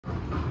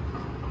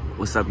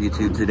What's up,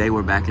 YouTube? Today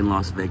we're back in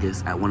Las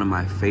Vegas at one of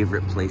my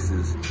favorite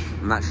places.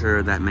 I'm not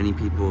sure that many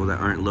people that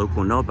aren't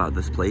local know about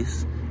this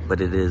place,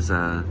 but it is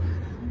kind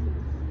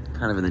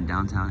of in the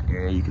downtown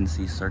area. You can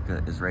see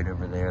Circa is right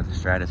over there. The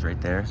Strat is right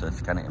there, so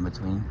it's kind of in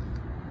between.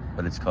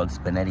 But it's called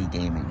Spinettis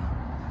Gaming.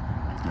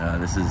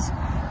 This is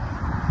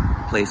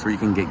a place where you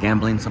can get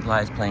gambling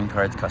supplies, playing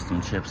cards,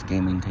 custom chips,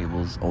 gaming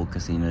tables, old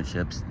casino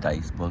chips,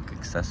 dice, books,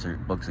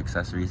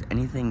 accessories,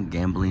 anything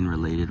gambling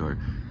related or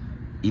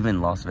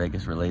even Las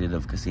Vegas related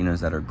of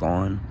casinos that are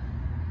gone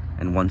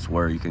and once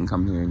were. You can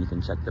come here and you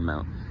can check them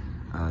out.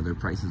 Their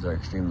prices are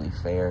extremely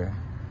fair.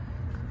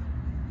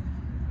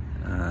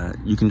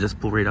 You can just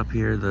pull right up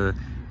here. The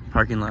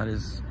parking lot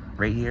is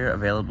right here,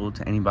 available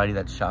to anybody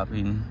that's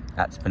shopping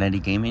at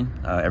Spinettis Gaming.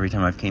 Every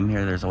time I've came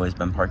here, there's always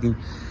been parking.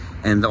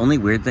 And the only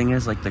weird thing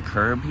is, like, the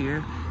curb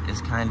here is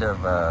kind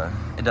of,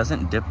 it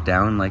doesn't dip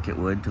down like it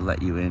would to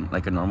let you in,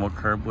 like a normal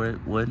curb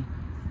would.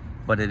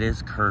 But it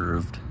is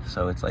curved,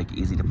 so it's like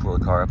easy to pull a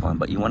car up on,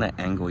 but you want to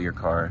angle your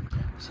car.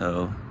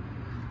 So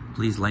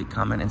please like,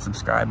 comment, and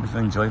subscribe if you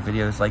enjoy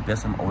videos like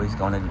this. I'm always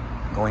going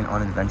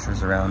on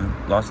adventures around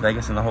Las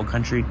Vegas and the whole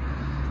country,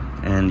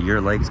 and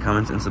your likes,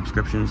 comments, and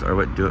subscriptions are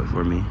what do it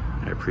for me.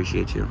 I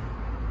appreciate you.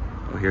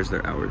 Oh, here's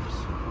their hours.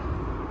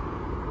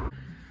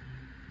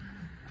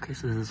 Okay,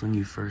 so this is when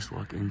you first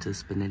walk into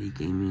Spinettis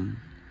Gaming.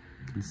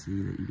 You can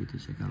see that you get to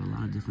check out a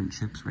lot of different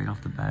chips right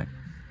off the back.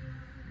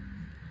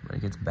 But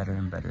it gets better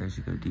and better as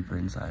you go deeper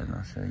inside, and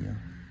I'll show you.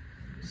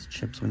 It's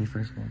chips when you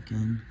first walk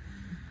in,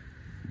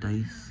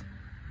 dice.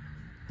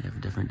 They have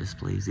different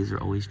displays. These are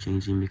always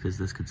changing because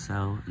this could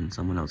sell and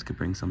someone else could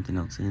bring something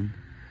else in.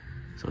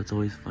 So it's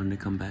always fun to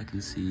come back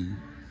and see,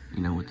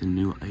 you know, what the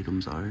new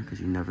items are,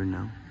 because you never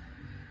know.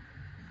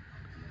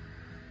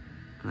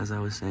 And as I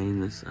was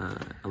saying, this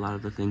a lot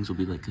of the things will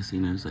be like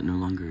casinos that no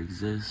longer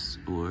exist,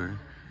 or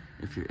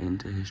if you're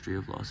into history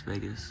of Las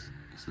Vegas,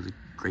 this is a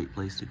great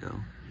place to go.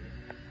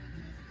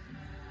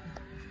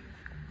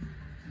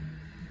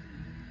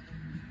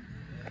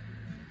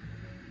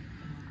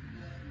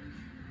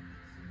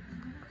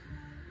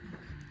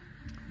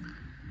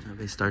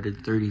 They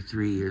started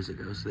 33 years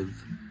ago, so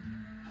they've,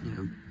 you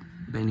know,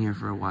 been here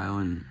for a while,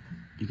 and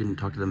you can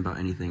talk to them about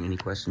anything, any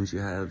questions you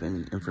have,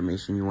 any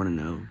information you want to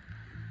know.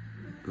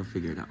 They'll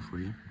figure it out for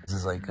you. This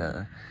is like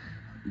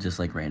just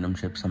like random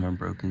chips. Some are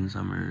broken,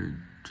 some are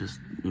just,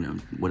 you know,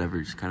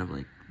 whatever, just kind of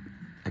like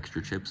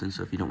extra chips. And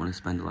so if you don't want to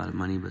spend a lot of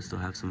money but still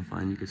have some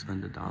fun, you could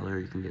spend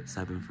 $1. You can get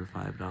 7 for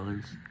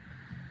 $5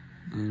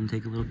 and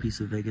take a little piece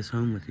of Vegas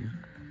home with you.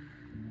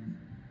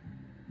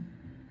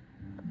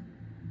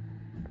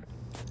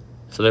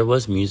 So there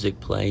was music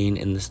playing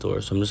in the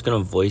store, so I'm just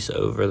going to voice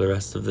over the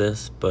rest of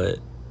this, but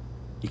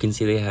you can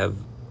see they have,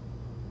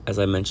 as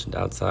I mentioned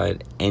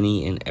outside,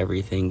 any and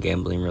everything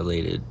gambling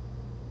related.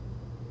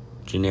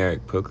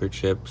 Generic poker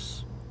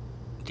chips,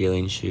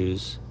 dealing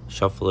shoes,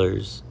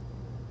 shufflers,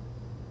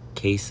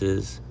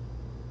 cases.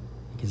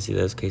 You can see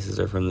those cases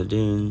are from the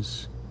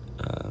Dunes.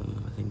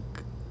 I think,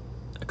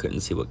 I couldn't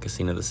see what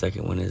casino the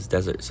second one is,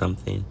 Desert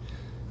something.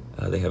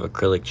 They have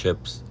acrylic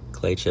chips,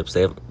 clay chips.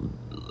 They have,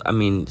 I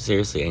mean,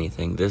 seriously,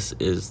 anything. This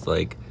is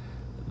like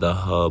the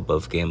hub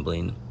of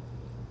gambling.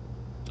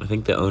 I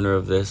think the owner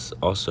of this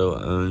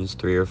also owns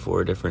 3 or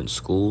 4 different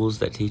schools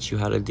that teach you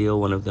how to deal.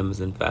 One of them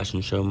is in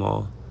Fashion Show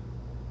Mall.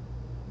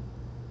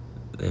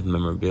 They have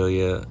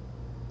memorabilia.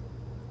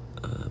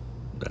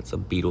 That's a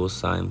Beatles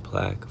signed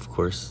plaque. Of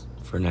course,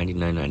 for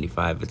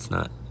 $99.95, it's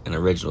not an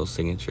original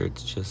signature.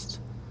 It's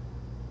just,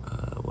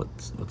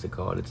 what's it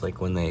called? It's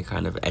like when they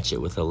kind of etch it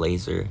with a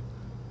laser.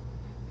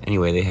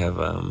 Anyway, they have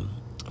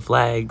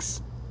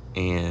flags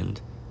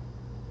and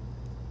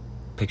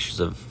pictures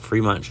of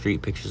Fremont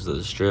Street, pictures of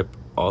the Strip,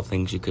 all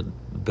things you could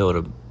build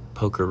a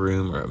poker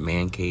room or a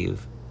man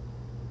cave.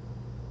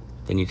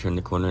 Then you turn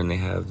the corner and they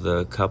have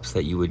the cups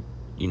that you would,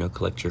 you know,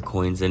 collect your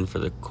coins in for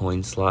the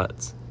coin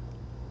slots.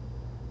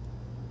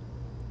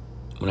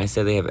 When I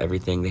say they have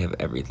everything, they have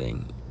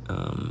everything.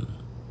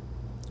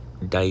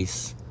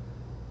 Dice.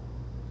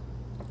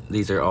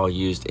 These are all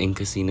used in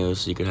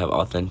casinos, so you could have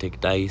authentic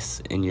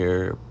dice in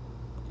your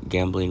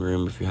gambling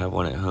room if you have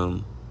one at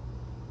home.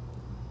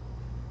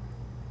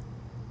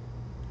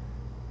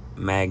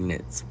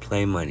 Magnets,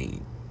 play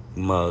money,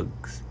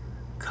 mugs,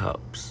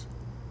 cups,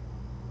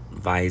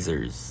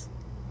 visors.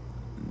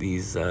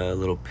 These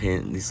little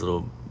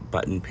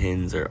button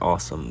pins are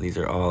awesome. These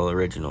are all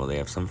original. They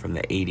have some from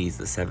the 80s,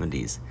 the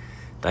 70s.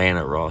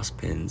 Diana Ross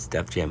pins,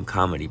 Def Jam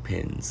comedy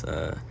pins.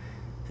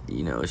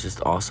 You know, it's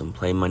just awesome.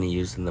 Play money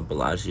used in the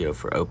Bellagio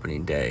for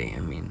opening day. I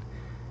mean,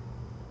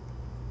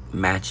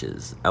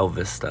 matches,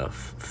 Elvis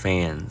stuff,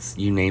 fans,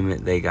 you name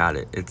it, they got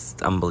it. It's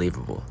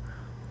unbelievable.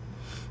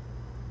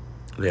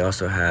 They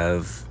also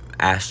have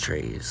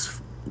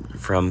ashtrays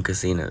from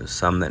casinos,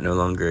 some that no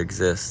longer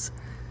exist.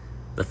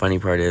 The funny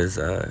part is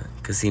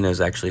casinos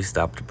actually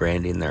stopped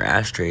branding their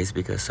ashtrays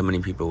because so many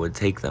people would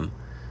take them.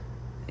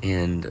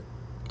 And,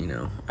 you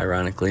know,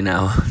 ironically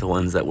now, the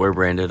ones that were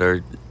branded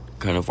are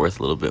kind of worth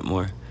a little bit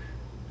more.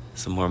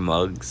 Some more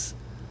mugs.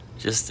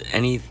 Just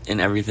any and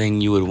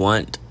everything you would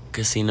want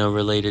casino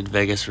related,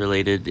 Vegas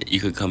related, you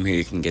could come here,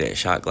 you can get it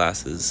shot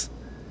glasses.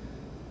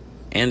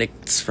 And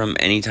it's from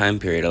any time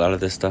period. A lot of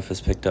this stuff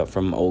is picked up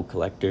from old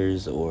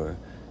collectors or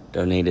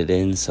donated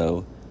in,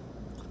 so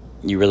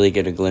you really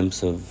get a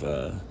glimpse of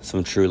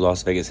some true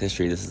Las Vegas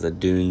history. This is a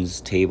dunes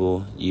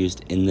table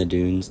used in the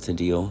dunes to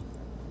deal,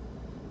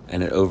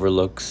 and it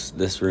overlooks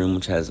this room,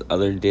 which has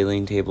other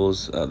dealing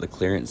tables. The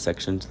clearance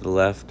section to the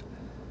left,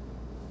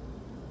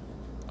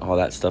 all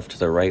that stuff to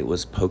the right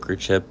was poker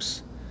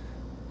chips,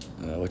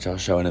 which I'll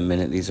show in a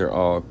minute. These are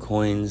all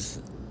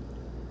coins.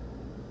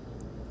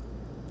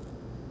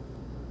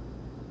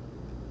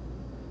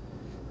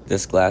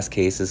 This glass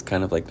case is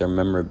kind of like their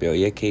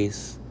memorabilia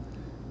case.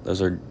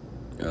 Those are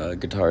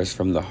guitars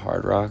from the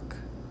Hard Rock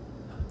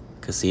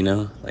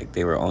Casino. Like,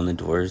 they were on the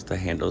doors, the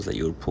handles that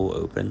you would pull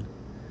open,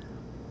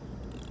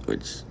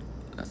 which,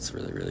 that's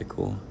really, really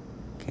cool.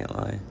 Can't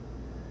lie.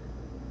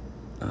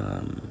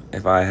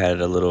 If I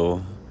had a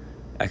little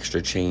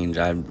extra change,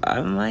 I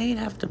might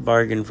have to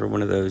bargain for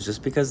one of those,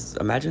 just because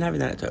imagine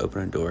having that to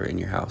open a door in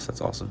your house.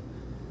 That's awesome.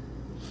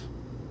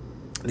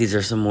 These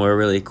are some more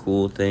really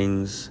cool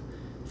things.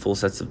 Full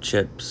sets of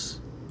chips,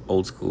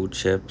 old school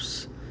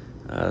chips.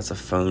 That's a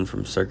phone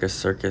from Circus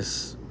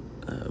Circus,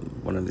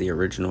 one of the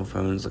original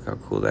phones. Look how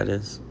cool that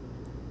is.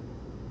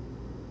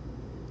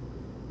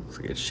 Looks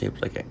like it's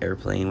shaped like an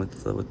airplane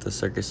with the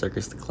Circus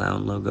Circus, the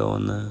clown logo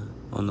on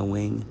the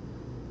wing.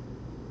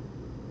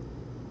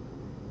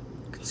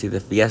 You can see the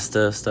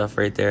Fiesta stuff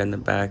right there in the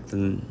back,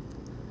 and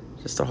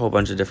just a whole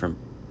bunch of different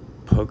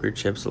poker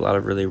chips, a lot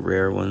of really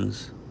rare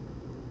ones.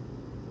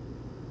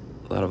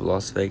 A lot of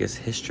Las Vegas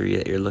history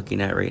that you're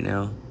looking at right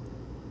now.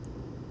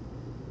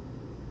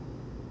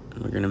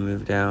 And we're gonna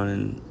move down,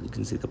 and you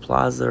can see the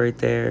plaza right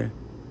there.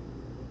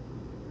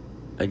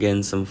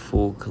 Again, some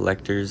full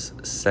collector's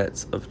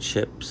sets of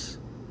chips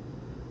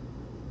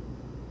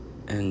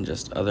and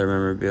just other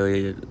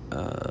memorabilia.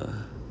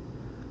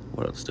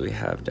 What else do we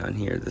have down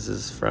here? This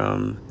is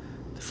from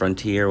the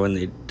Frontier when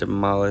they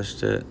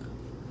demolished it.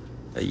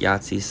 A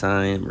Yahtzee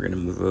sign. We're gonna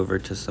move over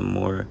to some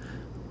more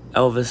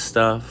Elvis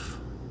stuff.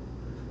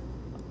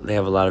 They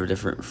have a lot of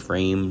different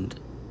framed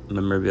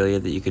memorabilia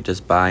that you could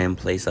just buy and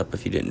place up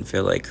if you didn't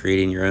feel like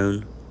creating your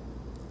own.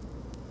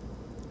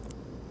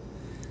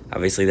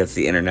 Obviously, that's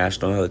the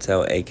International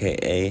Hotel,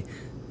 aka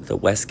the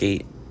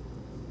Westgate,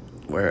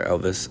 where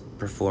Elvis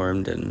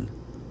performed and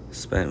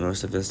spent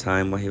most of his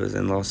time while he was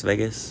in Las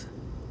Vegas.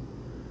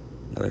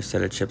 Another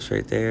set of chips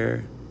right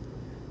there.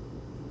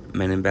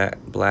 Men in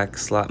Black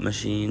slot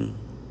machine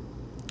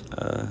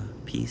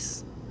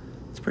piece.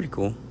 It's pretty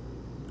cool.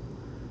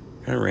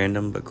 Kind of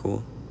random, but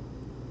cool.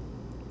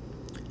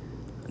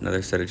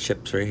 Another set of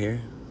chips right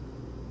here.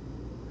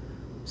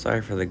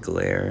 Sorry for the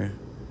glare.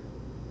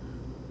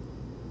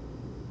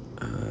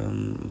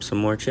 Some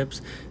more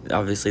chips.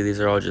 Obviously, these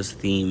are all just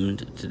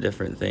themed to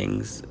different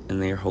things, and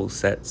they're whole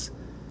sets.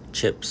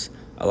 Chips,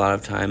 a lot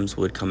of times,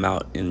 would come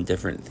out in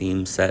different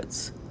theme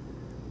sets.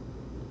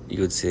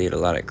 You would see it a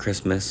lot at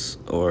Christmas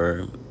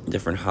or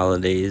different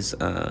holidays.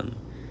 You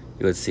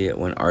would see it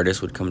when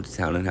artists would come to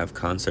town and have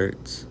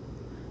concerts.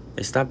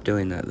 They stopped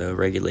doing that, though.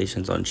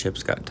 Regulations on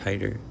chips got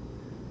tighter,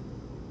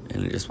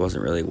 and it just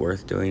wasn't really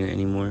worth doing it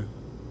anymore.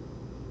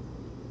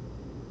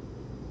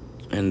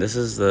 And this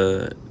is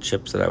the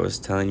chips that I was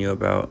telling you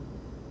about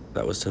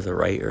that was to the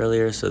right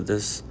earlier. So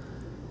this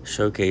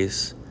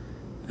showcase,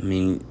 I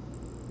mean,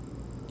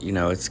 you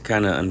know, it's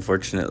kind of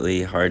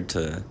unfortunately hard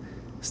to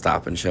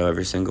stop and show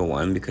every single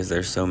one because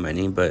there's so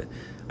many, but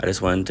I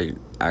just wanted to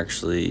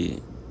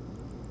actually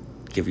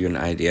give you an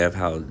idea of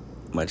how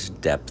much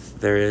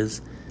depth there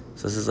is.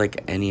 So this is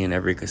like any and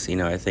every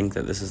casino. I think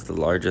that this is the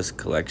largest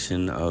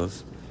collection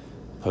of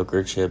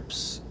poker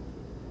chips,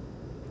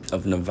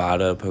 of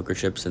Nevada poker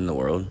chips in the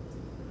world.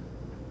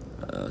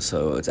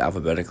 So it's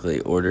alphabetically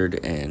ordered,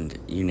 and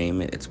you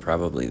name it, it's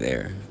probably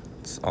there.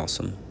 It's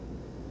awesome.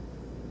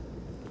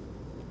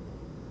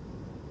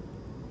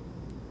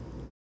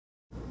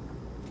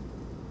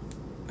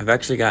 I've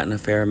actually gotten a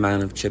fair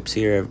amount of chips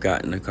here. I've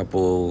gotten a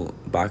couple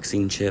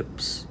boxing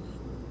chips,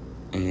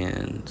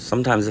 and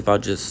sometimes if I'll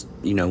just,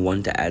 you know,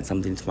 want to add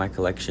something to my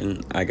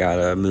collection, I got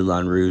a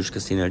Moulin Rouge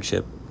casino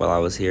chip while I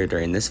was here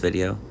during this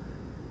video.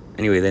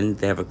 Anyway, then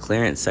they have a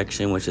clearance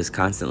section, which is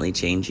constantly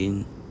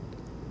changing.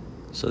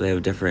 So they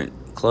have different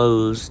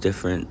clothes,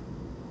 different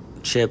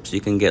chips. You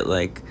can get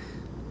like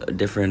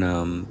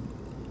different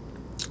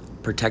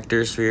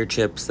protectors for your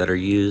chips that are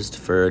used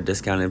for a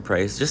discounted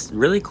price. Just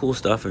really cool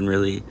stuff and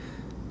really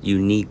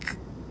unique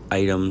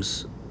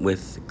items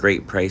with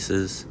great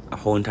prices. A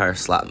whole entire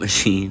slot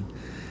machine.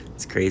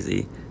 It's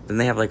crazy. Then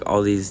they have like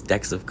all these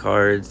decks of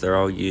cards. They're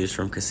all used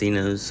from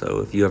casinos. So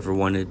if you ever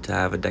wanted to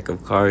have a deck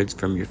of cards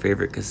from your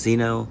favorite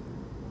casino,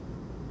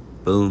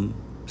 boom,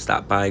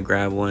 stop by,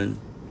 grab one.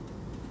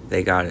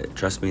 They got it.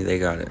 Trust me, they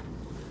got it.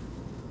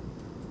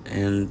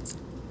 And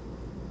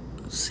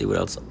let's see what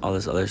else all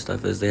this other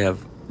stuff is. They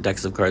have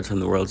decks of cards from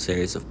the World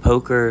Series of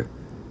Poker.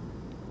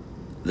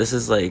 This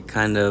is like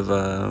kind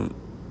of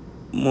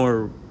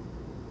more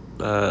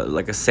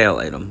like a sale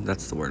item.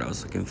 That's the word I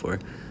was looking for.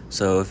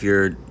 So if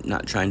you're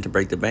not trying to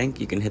break the bank,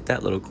 you can hit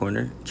that little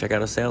corner, check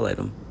out a sale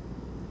item.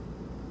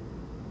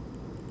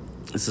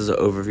 This is an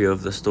overview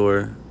of the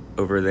store.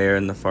 Over there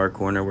in the far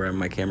corner where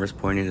my camera's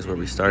pointing is where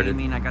we started.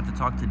 I got to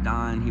talk to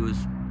Don. He was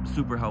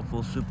super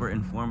helpful, super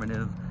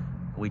informative.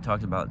 We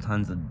talked about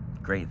tons of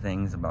great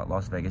things about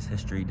Las Vegas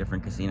history,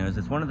 different casinos.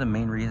 It's one of the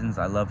main reasons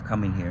I love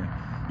coming here.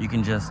 You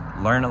can just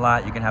learn a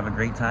lot, you can have a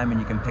great time, and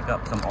you can pick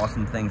up some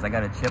awesome things. I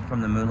got a chip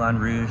from the Moulin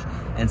Rouge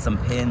and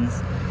some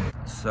pins.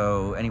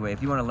 So anyway,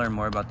 if you want to learn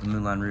more about the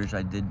Moulin Rouge,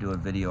 I did do a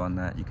video on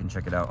that. You can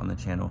check it out on the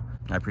channel.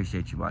 I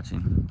appreciate you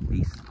watching.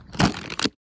 Peace.